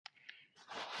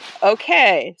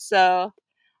Okay, so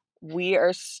we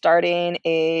are starting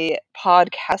a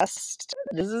podcast.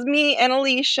 This is me and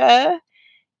Alicia,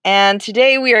 and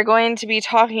today we are going to be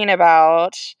talking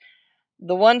about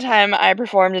the one time I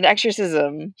performed an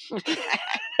exorcism.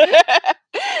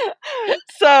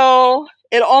 So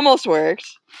it almost worked,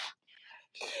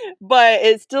 but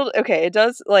it's still okay. It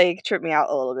does like trip me out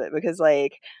a little bit because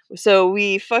so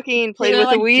we fucking played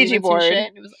with a Ouija board.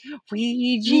 It was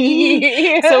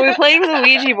Ouija. So we played with a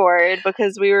Ouija board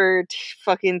because we were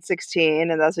fucking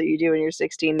 16, and that's what you do when you're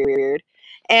 16. Weird.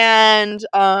 And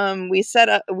we set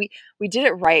up. We did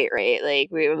it right. Like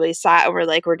we sat and we're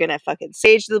like, we're gonna fucking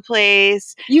sage the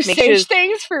place. You make sage sure-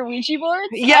 things for Ouija boards?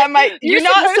 Yeah, you're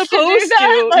not supposed do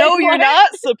that? to. Like, No, you're what?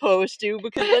 not supposed to,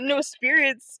 because then no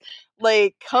spirits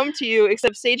like come to you.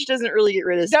 Except sage doesn't really get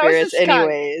rid of That was a spirits, skunk.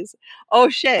 anyways. Oh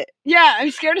shit. Yeah,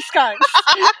 I'm scared of skunks.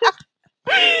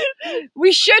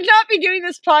 We should not be doing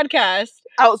this podcast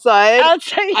Outside.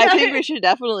 outside. I think we should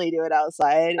definitely do it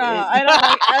outside. I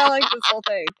don't like this whole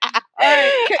thing. All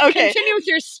right, Okay. Continue with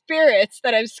your spirits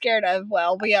that I'm scared of.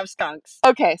 Well, we have skunks.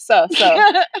 Okay, so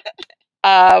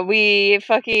we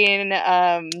fucking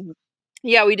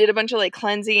yeah, we did a bunch of like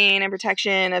cleansing and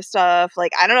protection of stuff.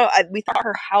 Like, I don't know, we thought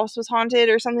her house was haunted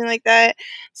or something like that.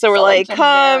 So we're like,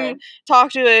 come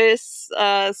talk to us,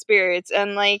 spirits.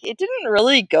 And like, it didn't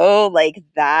really go like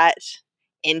that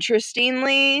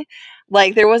interestingly.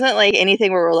 Like, there wasn't like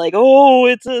anything where we're like, oh,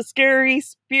 it's a scary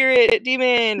spirit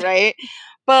demon, right?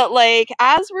 But like,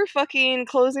 as we're fucking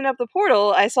closing up the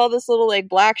portal, I saw this little like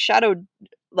black shadow,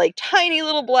 like tiny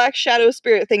little black shadow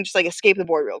spirit thing just like escape the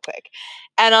board real quick.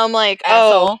 And I'm like,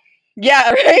 Asshole. oh, yeah,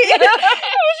 right? It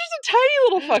was just a tiny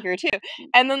little fucker too.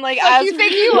 And then like, Fuck as you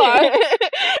think you are.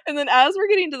 and then as we're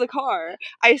getting to the car,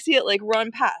 I see it like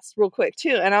run past real quick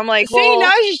too. And I'm like, See, well,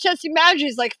 now she's testing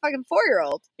boundaries like a fucking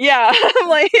 4-year-old. yeah, I'm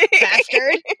like,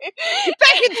 Bastard. Get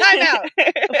back in timeout.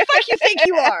 The fuck you think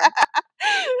you are?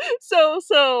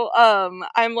 So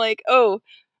I'm like, oh,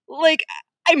 like,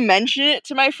 I mentioned it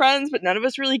to my friends, but none of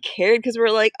us really cared because we're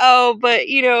like, oh, but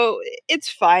you know, it's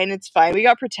fine. We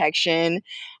got protection.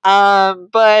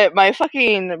 But my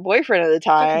fucking boyfriend at the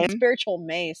time, Fucking spiritual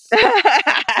mace.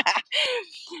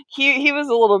 he was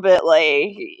a little bit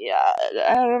like, yeah,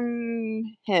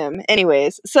 him.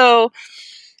 Anyways, so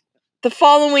the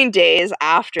following days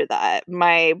after that,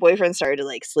 my boyfriend started to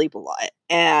like sleep a lot,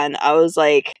 and I was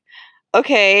like,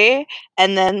 okay.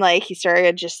 And then like he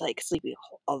started just like sleeping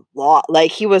a lot.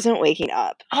 Like, he wasn't waking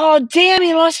up. Oh damn!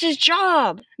 He lost his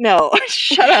job. No,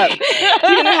 shut up. He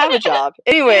didn't have a job.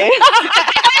 Anyway.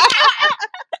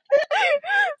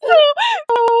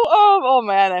 Oh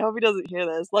man, I hope he doesn't hear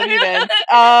this. Love you, Vince.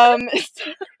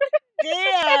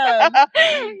 Damn.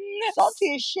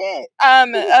 Salty as shit.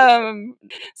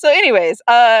 So anyways,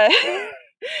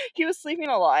 he was sleeping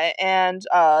a lot, and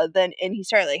then he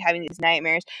started like having these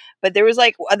nightmares. But there was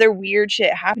like other weird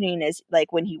shit happening. Is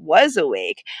like, when he was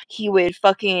awake, he would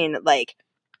fucking like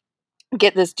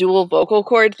get this dual vocal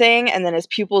cord thing, and then his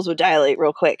pupils would dilate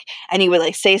real quick, and he would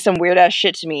like say some weird ass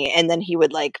shit to me, and then he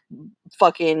would like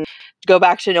fucking go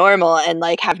back to normal and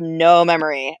like have no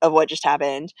memory of what just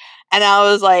happened. And I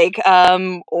was like,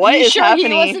 what is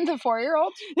happening? He wasn't the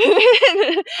 4-year-old?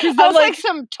 Because that's like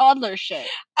some toddler shit.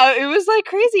 It was like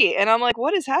crazy, and I'm like,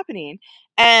 what is happening?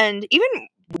 And even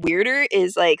weirder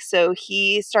is like, so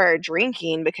he started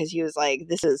drinking because he was like,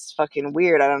 this is fucking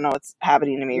weird, I don't know what's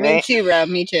happening to me, right? Me too, bro,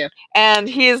 me too. And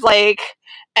he's like,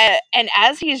 and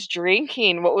as he's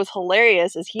drinking, what was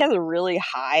hilarious is he has a really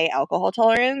high alcohol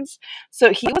tolerance,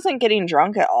 so he wasn't getting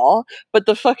drunk at all, but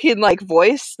the fucking like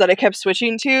voice that I kept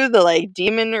switching to, the like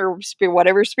demon or spirit,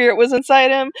 whatever spirit was inside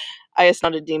him, I guess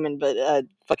not a demon, but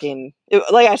fucking,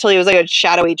 like, actually, it was like a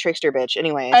shadowy trickster bitch.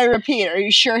 Anyways, I repeat, are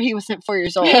you sure he wasn't 4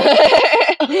 years old?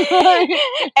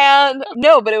 And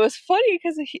no, but it was funny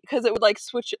because it would like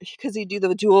switch, because he'd do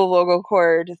the dual vocal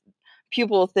cord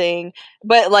pupil thing,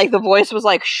 but like the voice was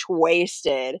like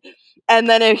wasted, and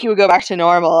then he would go back to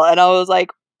normal, and I was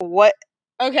like, what?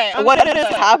 Okay, what is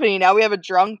happening now? We have a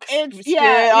drunk spirit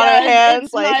on our hands.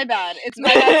 It's like, my bad. It's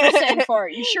my bad for saying 4.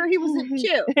 You sure he wasn't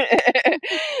 2?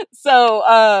 So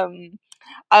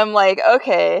I'm like,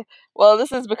 okay, well,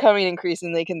 this is becoming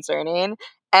increasingly concerning.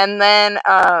 And then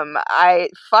I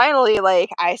finally like,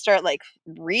 I start like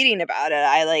reading about it.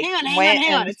 I like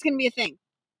hang on. It's gonna be a thing.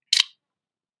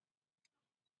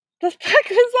 The fuck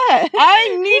was that?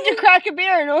 I need to crack a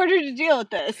beer in order to deal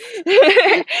with this.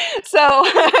 So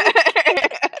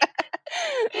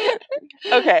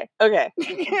okay.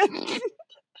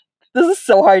 This is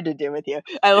so hard to do with you.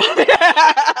 I love it.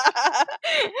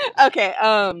 Okay,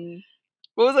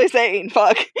 what was I saying?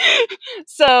 Fuck.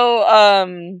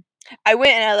 So I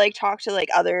went and I like talked to like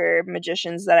other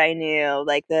magicians that I knew,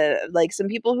 like some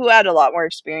people who had a lot more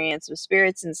experience with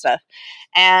spirits and stuff.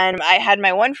 And I had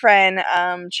my one friend,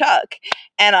 Chuck,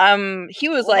 and he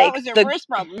was Well, like that was your worst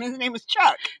problem. His name was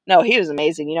Chuck. No, he was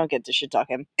amazing. You don't get to shit talk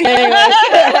him. Anyways,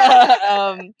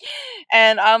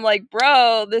 and I'm like,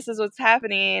 bro, this is what's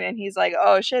happening. And he's like,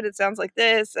 oh shit, it sounds like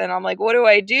this. And I'm like, what do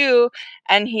I do?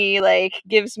 And he like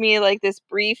gives me like this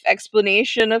brief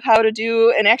explanation of how to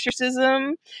do an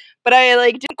exorcism. But I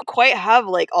like didn't quite have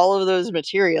like all of those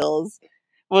materials.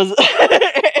 And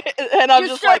I'm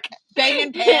just like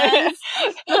banging pans.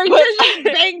 Just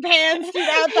bang pans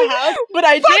throughout the house. But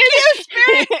I Fuck did. you,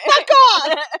 spirit! Fuck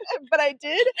off! But I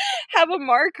did have a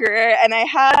marker, and I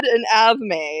had an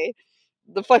Avme,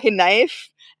 the fucking knife,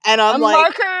 and I'm a like,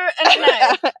 marker and a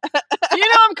knife. You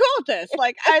know, I'm cool with this.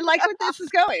 Like, I like where this is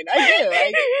going. I do.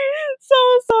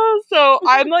 So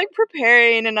I'm like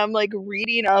preparing, and I'm like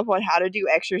reading up on how to do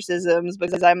exorcisms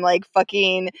because I'm like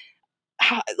fucking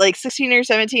like 16 or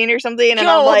 17 or something, and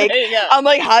I'm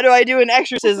like, how do I do an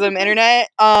exorcism, internet?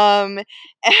 And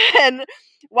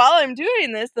while I'm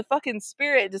doing this, the fucking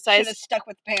spirit decides to stuck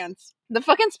with pants. The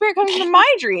fucking spirit comes into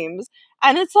my dreams,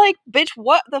 and it's like, bitch,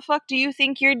 what the fuck do you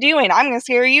think you're doing? I'm gonna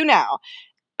scare you now.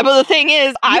 But the thing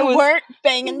is, I weren't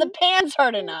banging the pans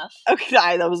hard enough.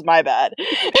 Okay, that was my bad.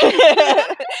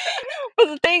 But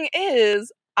the thing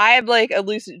is, I'm like a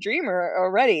lucid dreamer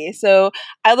already, so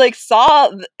I like saw.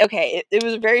 It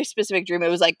was a very specific dream. It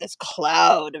was like this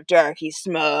cloud of darky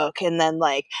smoke, and then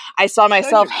like I saw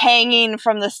myself hanging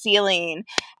from the ceiling,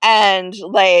 and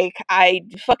like I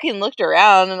fucking looked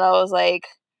around, and I was like,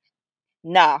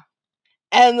 nah.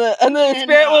 And the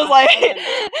spirit was like,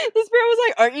 the spirit was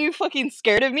like, aren't you fucking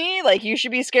scared of me? Like, you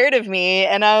should be scared of me.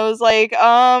 And I was like,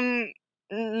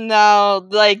 no,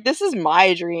 like, this is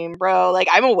my dream, bro. Like,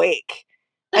 I'm awake.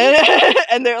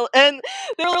 And they're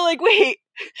like, wait,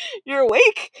 you're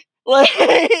awake? Like,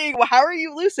 how are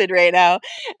you lucid right now?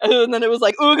 And then it was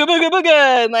like, ooga booga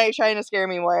booga, and like trying to scare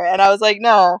me more. And I was like,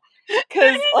 no,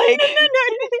 because like.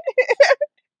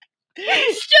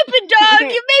 Stupid dog, you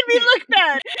made me look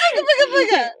bad.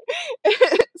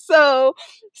 So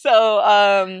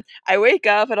I wake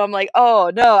up and I'm like,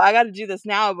 oh no, I gotta do this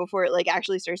now before it like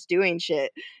actually starts doing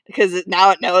shit, because now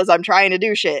it knows I'm trying to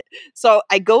do shit. So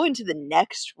I go into the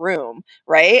next room,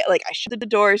 right? Like I shut the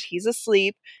doors, he's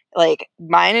asleep, like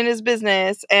minding his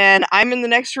business, and I'm in the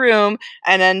next room,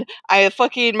 and then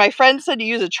my friend said to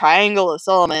use a triangle of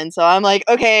Solomon, so I'm like,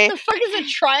 okay. What the fuck is a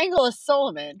triangle of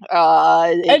Solomon?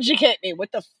 Educate me.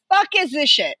 What the fuck is this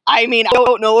shit? I mean, I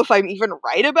don't know if I'm even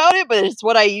right about it, but it's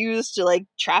what I used to like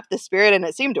trap the spirit, and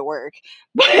it seemed to work.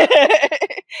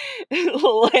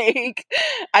 Like,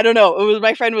 I don't know.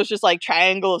 My friend was just like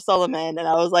triangle of Solomon, and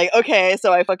I was like, okay.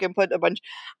 So I fucking put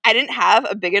I didn't have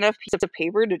a big enough piece of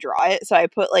paper to draw it, so I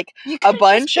put like a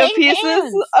bunch of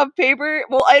pieces of paper.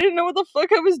 Well, I didn't know what the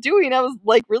fuck I was doing. I was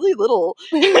like really little.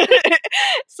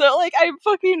 So like I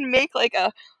fucking make like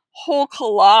a whole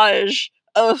collage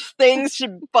of things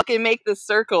to fucking make this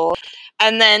circle,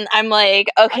 and then I'm like,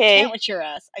 okay, I can't with your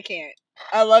ass. I can't.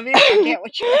 I love you. I can't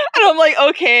with you. And I'm like,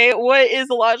 okay, what is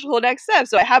the logical next step?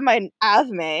 So I have my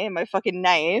Avme, my fucking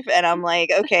knife, and I'm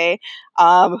like, okay,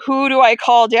 who do I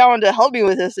call down to help me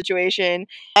with this situation?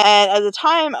 And at the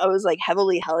time, I was like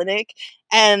heavily Hellenic,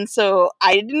 and so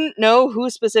I didn't know who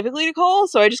specifically to call,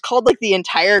 so I just called like the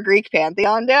entire Greek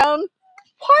pantheon down.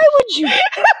 Why would you? Because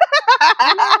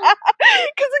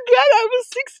again, I was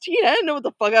 16. I didn't know what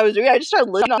the fuck I was doing. I just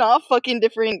started listing off fucking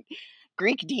different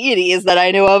Greek deities that I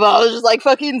knew of. I was just like,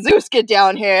 fucking Zeus, get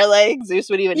down here. Like, Zeus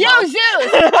would even help. Zeus!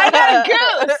 I got a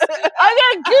goose! I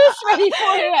got a goose ready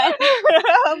for you!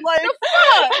 I'm like, the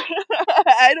fuck?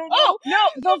 I don't know. Oh, no,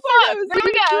 the fuck. There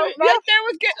we go.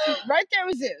 Right there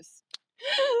was Zeus.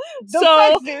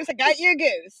 Fuck, Zeus, I got you a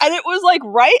goose. And it was like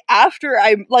right after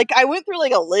I went through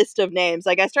like a list of names.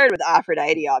 Like I started with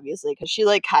Aphrodite, obviously, because she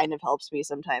like kind of helps me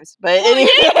sometimes. But anyway,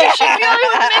 yeah, she's the only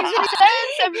one that makes any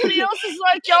sense. Everybody else is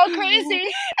like, y'all crazy.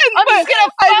 I'm just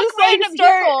gonna fuck random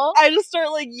people. I just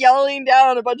start like yelling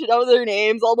down a bunch of other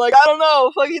names. I'm like, I don't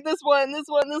know, fucking this one, and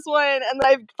then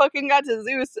I fucking got to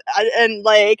Zeus, and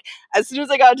like as soon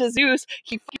as I got to Zeus,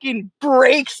 he fucking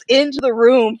breaks into the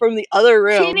room from the other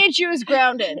room. Teenage Jew is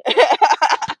grounded.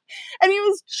 And he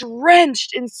was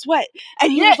drenched in sweat. And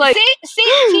he was like,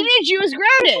 see, Teenage Jew is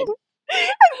grounded. And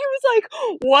he was like,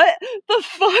 what the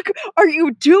fuck are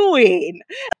you doing?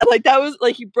 And like, that was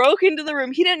like, he broke into the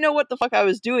room. He didn't know what the fuck I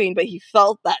was doing, but he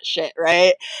felt that shit,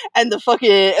 right? And the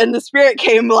spirit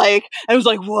came like, and was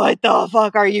like, what the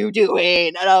fuck are you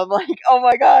doing? And I'm like, oh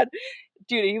my god.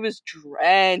 dude, he was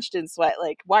drenched in sweat.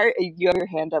 Like, why are you have your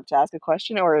hand up to ask a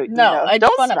question, or No, I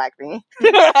don't just smack me.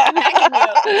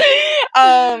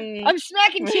 I'm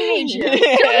smacking teenage you.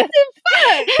 The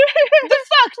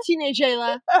fuck, teenage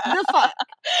Ayla. The fuck.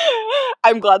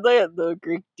 I'm glad that the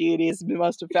Greek deities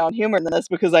must have found humor in this,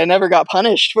 because I never got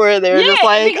punished for it. They were just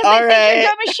like, because all they think you're right.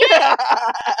 dumb as shit.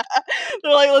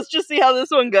 They're like, let's just see how this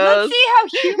one goes. Let's see how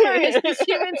humorous these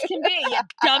humans can be, you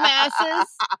dumbasses.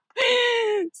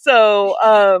 So,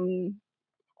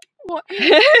 What?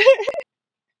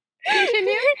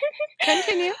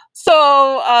 Continue. So,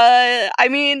 I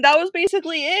mean, that was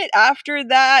basically it. After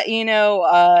that,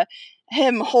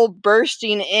 him whole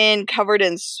bursting in covered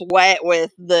in sweat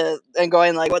and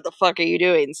going like, what the fuck are you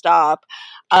doing? Stop.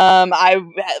 I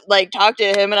like talked to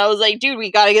him and I was like, dude,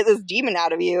 we gotta get this demon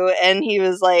out of you. And he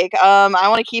was like, I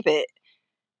want to keep it.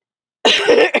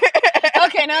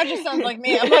 Okay, now it just sounds like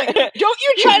me. I'm like, don't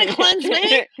you try to cleanse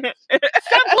me.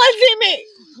 Stop cleansing me.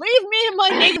 Leave me and my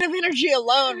negative energy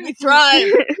alone. We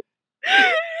thrive.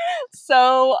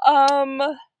 So,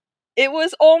 it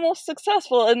was almost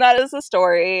successful, and that is the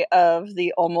story of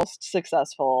the almost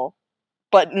successful,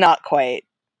 but not quite,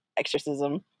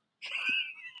 exorcism.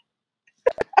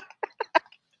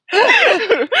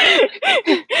 The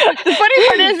funny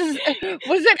part is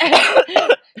was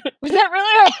that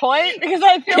really our point? Because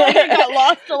I feel like it got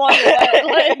lost along the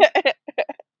way.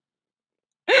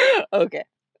 Okay,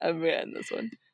 I'm gonna end this one.